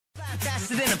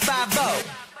faster than a 5-0.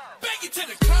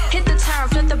 Hit the turn,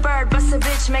 flip the bird, bust a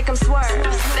bitch, make him swerve.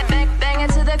 Bang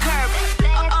into the curb.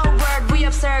 Oh, word, we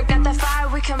absurd. Got the fire,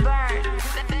 we can burn.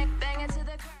 Bang into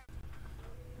the curb.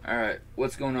 Alright,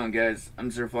 what's going on, guys?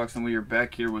 I'm Zero Fox and we are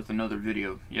back here with another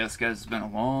video. Yes, guys, it's been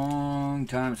a long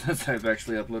time since I've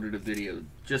actually uploaded a video.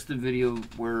 Just a video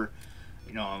where,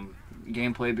 you know,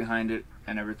 gameplay behind it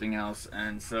and everything else.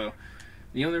 And so,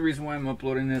 the only reason why I'm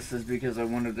uploading this is because I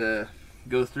wanted to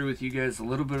go through with you guys a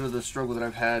little bit of the struggle that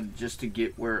I've had just to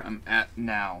get where I'm at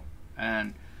now.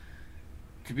 And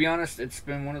to be honest, it's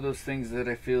been one of those things that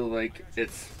I feel like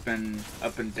it's been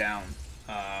up and down.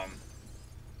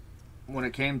 When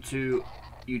it came to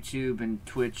YouTube and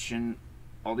Twitch and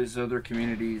all these other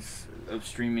communities of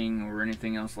streaming or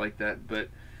anything else like that, but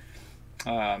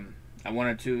I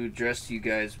wanted to address to you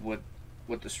guys what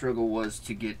the struggle was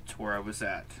to get to where I was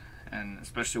at, and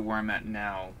especially where I'm at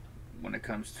now when it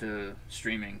comes to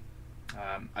streaming.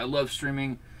 I love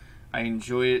streaming. I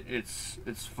enjoy it.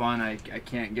 It's fun. I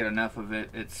can't get enough of it.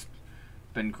 It's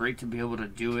been great to be able to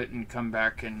do it and come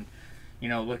back and, you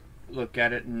know, look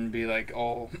at it and be like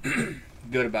all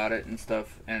good about it and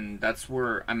stuff. And that's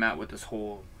where I'm at with this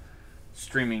whole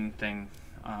streaming thing.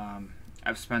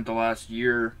 I've spent the last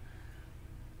year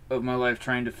of my life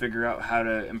trying to figure out how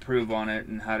to improve on it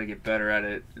and how to get better at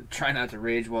it. Try not to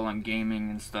rage while I'm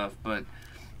gaming and stuff, but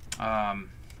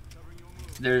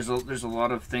there's a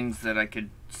lot of things that I could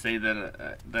say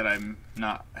that I'm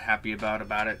not happy about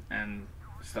it and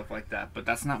stuff like that. But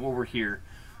that's not what we're here.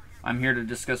 I'm here to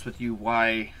discuss with you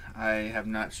why I have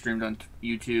not streamed on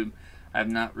YouTube. I have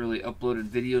not really uploaded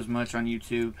videos much on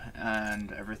YouTube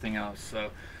and everything else. So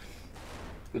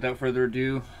without further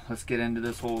ado, let's get into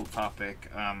this whole topic.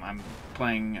 I'm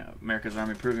playing America's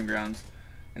Army Proving Grounds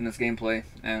in this gameplay,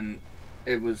 and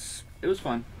it was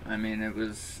fun. I mean,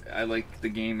 I like the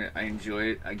game. I enjoy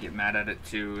it. I get mad at it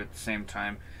too at the same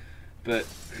time. But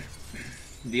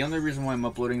the only reason why I'm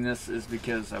uploading this is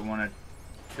because I wanted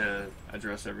to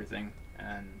address everything.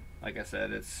 And like I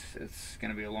said, it's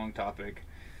going to be a long topic.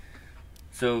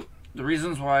 So the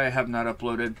reasons why I have not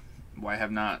uploaded, why I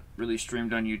have not really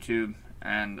streamed on YouTube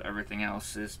and everything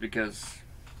else is because,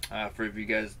 for you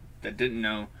guys that didn't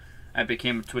know, I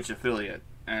became a Twitch affiliate.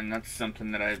 And that's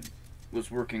something that I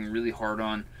was working really hard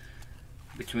on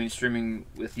between streaming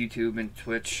with YouTube and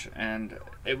Twitch, and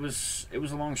it was a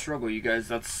long struggle, you guys.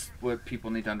 That's what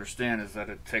people need to understand, is that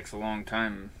it takes a long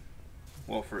time.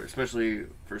 Well, especially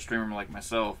for a streamer like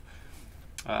myself,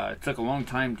 it took a long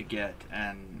time to get,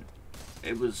 and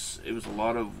it was a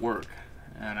lot of work.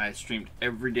 And I streamed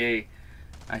every day.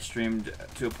 I streamed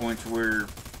to a point where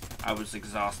I was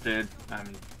exhausted.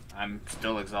 I'm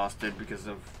still exhausted because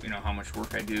of, you know, how much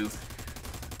work I do.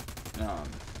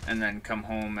 And then come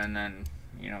home and then,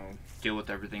 you know, deal with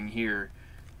everything here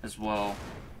as well.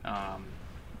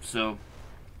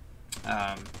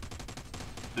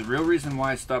 The real reason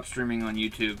why I stopped streaming on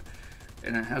YouTube,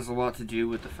 and it has a lot to do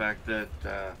with the fact that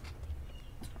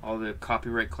all the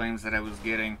copyright claims that I was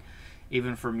getting,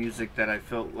 even for music that I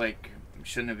felt like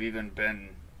shouldn't have even been,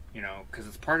 you know, because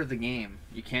it's part of the game.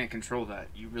 You can't control that.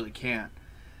 You really can't.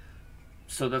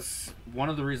 So that's one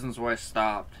of the reasons why I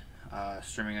stopped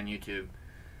streaming on YouTube.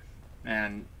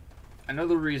 And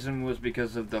another reason was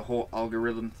because of the whole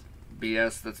algorithm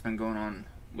BS that's been going on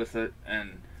with it,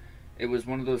 and it was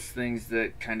one of those things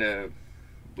that kind of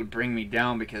would bring me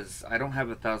down because I don't have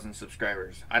 1,000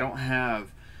 subscribers. I don't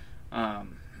have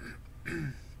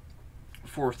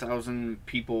 4,000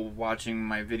 people watching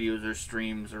my videos or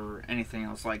streams or anything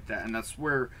else like that, and that's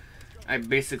where I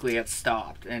basically had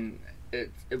stopped. And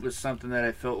it was something that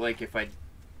I felt like if I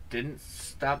didn't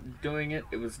stop doing it,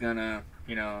 it was gonna,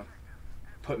 you know,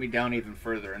 put me down even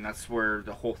further. And that's where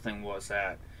the whole thing was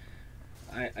at.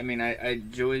 I mean, I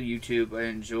enjoy YouTube. I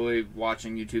enjoy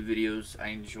watching YouTube videos. I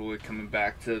enjoy coming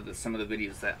back to some of the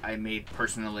videos that I made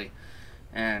personally,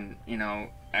 and, you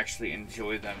know, actually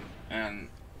enjoy them. And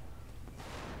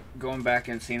going back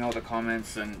and seeing all the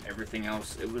comments and everything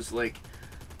else, it was like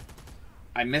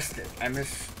I missed it. I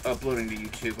miss uploading to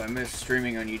YouTube. I miss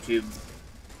streaming on YouTube.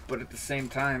 But at the same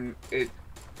time, it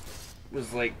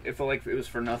was like, it felt like it was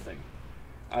for nothing.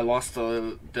 I lost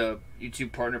the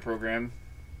YouTube partner program.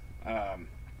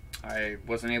 I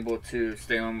wasn't able to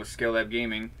stay on with Scalelabs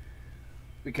Gaming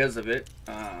because of it.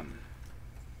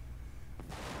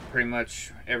 Pretty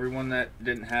much everyone that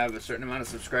didn't have a certain amount of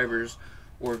subscribers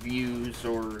or views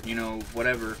or, you know,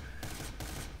 whatever,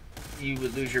 you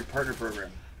would lose your partner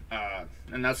program.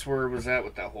 And that's where it was at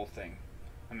with that whole thing.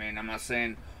 I mean, I'm not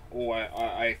saying, oh,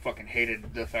 I fucking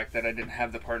hated the fact that I didn't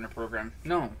have the partner program.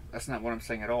 No, that's not what I'm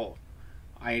saying at all.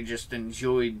 I just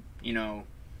enjoyed, you know,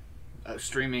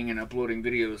 streaming and uploading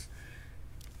videos.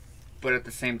 But at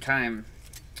the same time,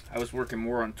 I was working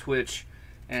more on Twitch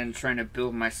and trying to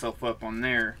build myself up on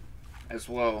there as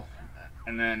well.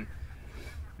 And then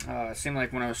it seemed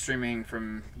like when I was streaming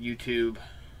from YouTube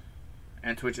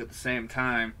and Twitch at the same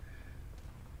time,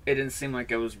 it didn't seem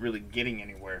like I was really getting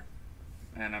anywhere.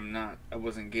 And I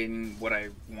wasn't getting what I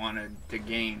wanted to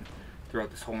gain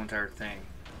throughout this whole entire thing.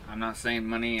 I'm not saying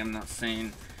money, I'm not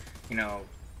saying, you know,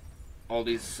 all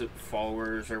these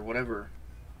followers or whatever.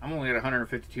 I'm only at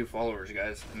 152 followers,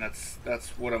 guys, and that's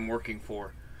what I'm working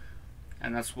for.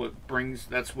 And that's what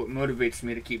motivates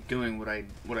me to keep doing what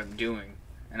I'm doing,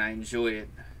 and I enjoy it.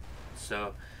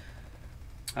 So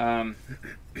I'm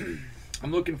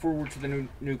looking forward to the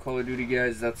new Call of Duty,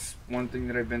 guys. That's one thing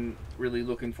that I've been really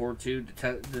looking forward to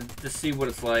see what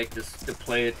it's like, just to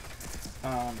play it.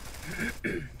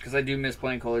 Because I do miss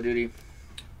playing Call of Duty.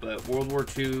 But World War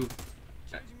II,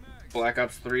 Black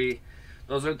Ops 3,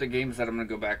 those aren't the games that I'm going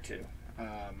to go back to.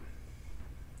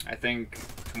 I think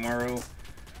tomorrow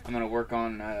I'm going to work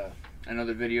on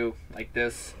another video like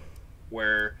this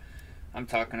where I'm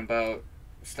talking about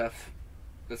stuff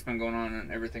that's been going on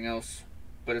and everything else.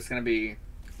 But it's going to be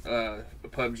a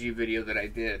PUBG video that I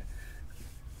did.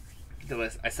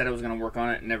 I said I was going to work on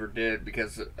it and never did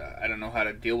because I don't know how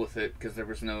to deal with it because there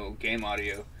was no game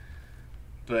audio.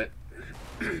 But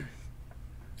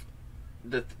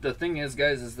the thing is,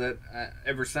 guys, is that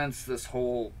ever since this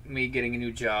whole me getting a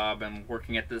new job and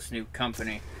working at this new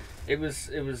company, it was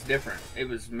different. It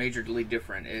was majorly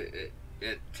different.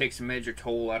 It takes a major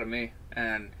toll out of me,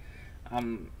 and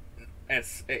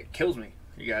it kills me,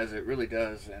 you guys. It really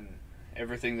does. And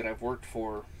everything that I've worked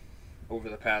for over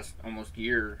the past almost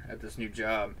year at this new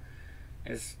job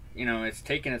is, you know, it's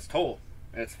taking its toll.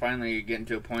 It's finally getting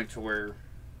to a point to where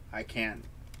I can't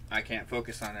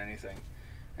focus on anything.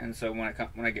 And so when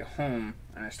I get home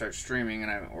and I start streaming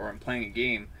or I'm playing a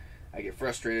game, I get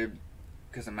frustrated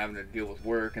because I'm having to deal with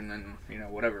work and then, you know,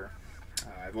 whatever.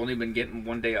 I've only been getting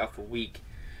 1 day off a week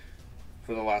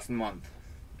for the last month,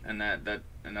 and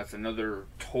that's another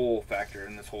toll factor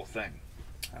in this whole thing.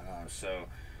 So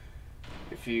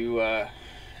if you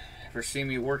ever see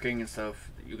me working and stuff,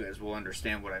 you guys will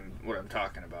understand what I'm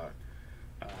talking about.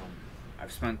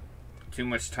 I've spent too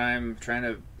much time trying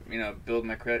to, you know, build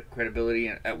my credibility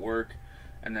at work,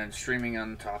 and then streaming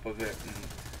on top of it. And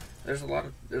there's a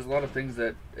lot of things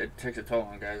that it takes a toll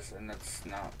on, guys. And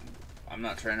I'm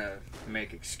not trying to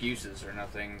make excuses or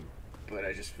nothing, but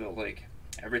I just feel like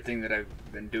everything that I've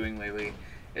been doing lately,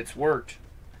 it's worked.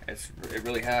 It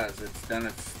really has. It's done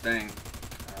its thing.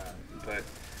 But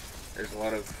there's a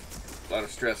lot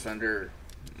of stress under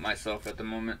myself at the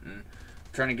moment, and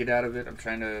I'm trying to get out of it. I'm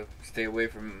trying to stay away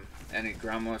from any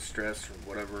drama, stress, or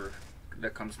whatever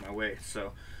that comes my way.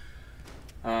 So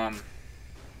I'm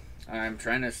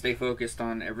trying to stay focused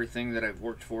on everything that I've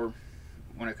worked for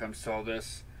when it comes to all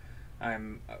this.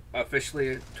 I'm officially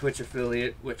a Twitch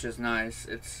affiliate, which is nice.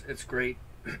 It's great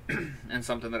and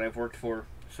something that I've worked for.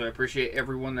 So I appreciate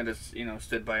everyone that has, you know,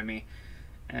 stood by me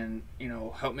and, you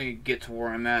know, helped me get to where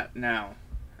I'm at now.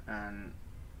 And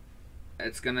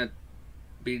it's gonna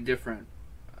be different.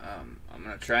 I'm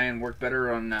gonna try and work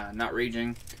better on not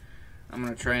raging. I'm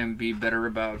gonna try and be better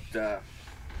about,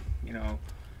 you know,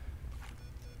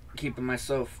 keeping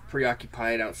myself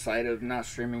preoccupied outside of not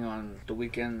streaming on the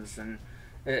weekends. And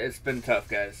it's been tough,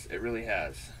 guys. It really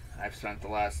has. I've spent the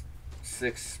last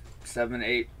 6, 7,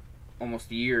 8,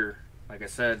 almost a year, like I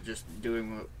said, just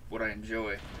doing what I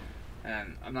enjoy.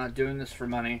 And I'm not doing this for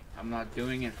money. I'm not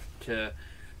doing it to,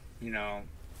 you know,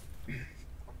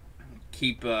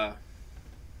 keep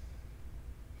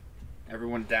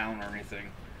everyone down or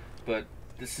anything. But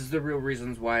this is the real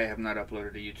reasons why I have not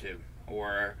uploaded to YouTube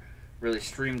or really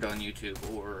streamed on YouTube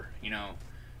or, you know,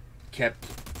 kept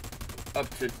up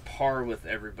to par with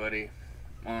everybody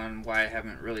on why I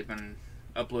haven't really been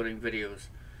uploading videos.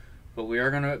 But we are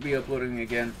going to be uploading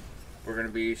again. We're going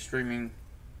to be streaming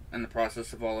in the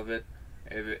process of all of it,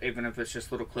 even if it's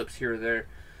just little clips here or there.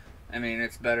 I mean,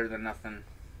 it's better than nothing,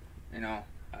 you know.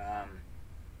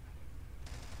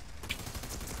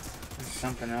 There's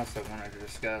something else I wanted to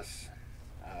discuss.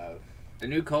 The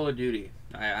new Call of Duty,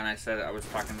 and I said I was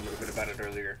talking a little bit about it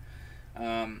earlier.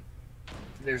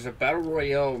 There's a Battle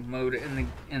Royale mode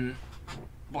in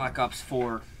Black Ops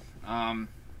 4. I'm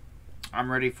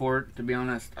ready for it, to be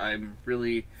honest. I'm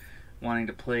really wanting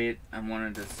to play it. I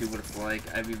wanted to see what it's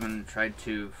like. I've even tried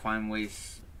to find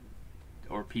ways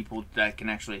or people that can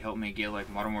actually help me get like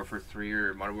Modern Warfare 3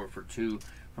 or Modern Warfare 2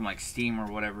 from like Steam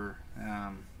or whatever.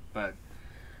 But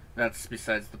that's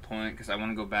besides the point, because I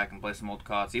want to go back and play some old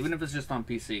CODs, even if it's just on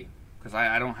PC, because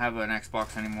I don't have an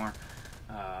Xbox anymore.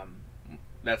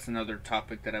 that's another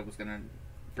topic that I was gonna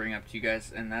bring up to you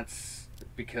guys, and that's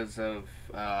because of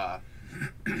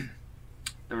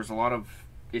there was a lot of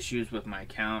issues with my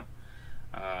account.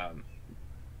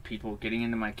 People getting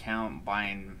into my account,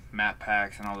 buying map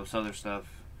packs and all this other stuff,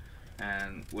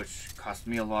 and which cost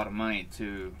me a lot of money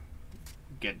to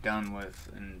get done with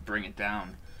and bring it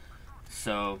down.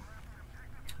 So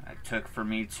it took for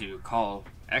me to call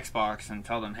Xbox and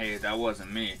tell them, hey, that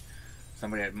wasn't me.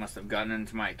 Somebody must have gotten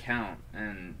into my account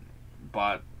and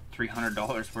bought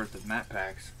 $300 worth of map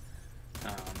packs.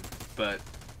 But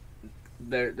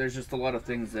there's just a lot of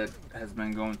things that has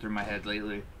been going through my head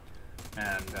lately,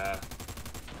 and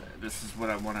this is what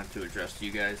I wanted to address to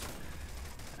you guys.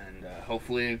 And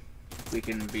hopefully we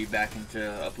can be back into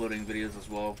uploading videos as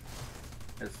well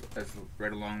as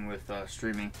right along with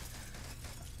streaming.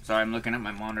 Sorry, I'm looking at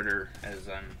my monitor as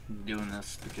I'm doing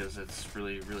this because it's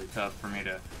really tough for me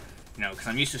to, because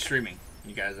I'm used to streaming,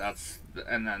 you guys.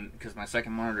 And then because my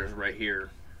second monitor is right here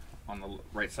on the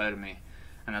right side of me,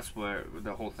 and that's where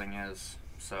the whole thing is.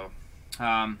 So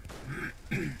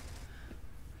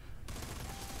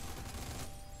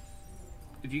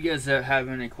if you guys have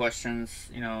any questions,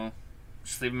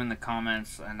 just leave them in the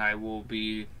comments, and I will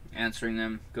be answering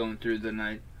them going through the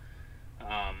night. It's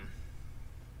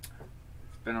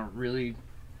been a really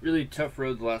tough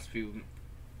road the last few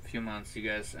months, you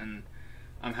guys, and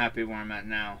I'm happy where I'm at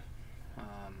now.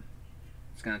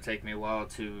 It's gonna take me a while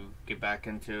to get back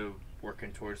into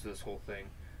working towards this whole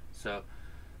thing. So,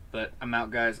 but I'm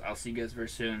out, guys. I'll see you guys very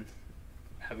soon.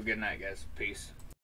 Have a good night, guys. Peace.